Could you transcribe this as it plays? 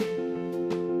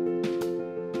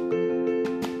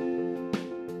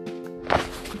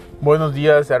Buenos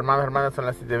días, hermanos, hermanas, son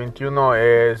las 7:21,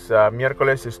 es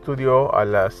miércoles, estudio a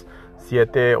las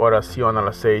 7, oración a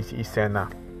las 6 y cena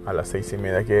a las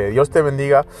 6:30. Que Dios te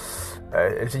bendiga.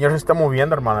 El Señor se está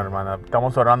moviendo, hermana.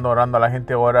 Estamos orando, a la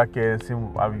gente ora que es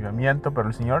un avivamiento, pero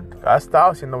el Señor ha estado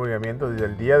haciendo avivamiento desde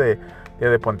el día de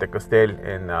Pentecostés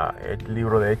en el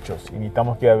libro de Hechos. Y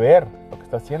necesitamos que ver lo que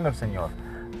está haciendo el Señor.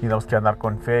 Tenemos que andar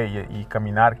con fe y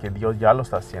caminar, que Dios ya lo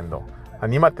está haciendo.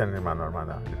 Anímate, hermano,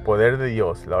 hermana. El poder de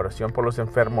Dios, la oración por los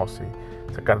enfermos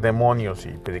y sacar demonios y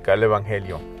predicar el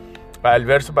evangelio. El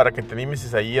verso para que te animes,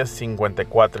 Isaías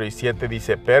 54:7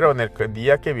 dice: pero en el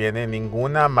día que viene,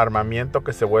 ningún armamento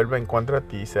que se vuelva en contra de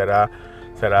ti será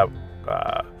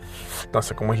no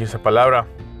sé cómo decir esa palabra.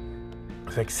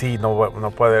 Sí,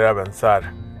 no podrá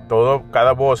avanzar.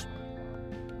 Cada voz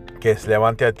que se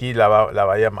levante a ti la va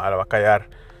a callar.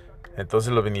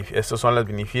 Entonces estos son los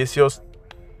beneficios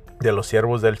de los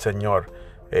siervos del Señor.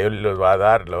 Él los va a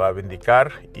dar, los va a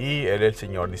vindicar, y Él, el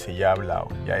Señor, dice: ya ha hablado,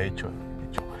 ya ha hecho.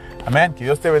 Amén. Que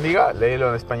Dios te bendiga. Léelo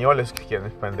en español, es que quieren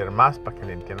aprender más para que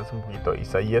le entiendas un poquito.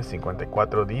 Isaías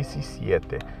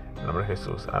 54:17. En nombre de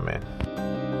Jesús. Amén.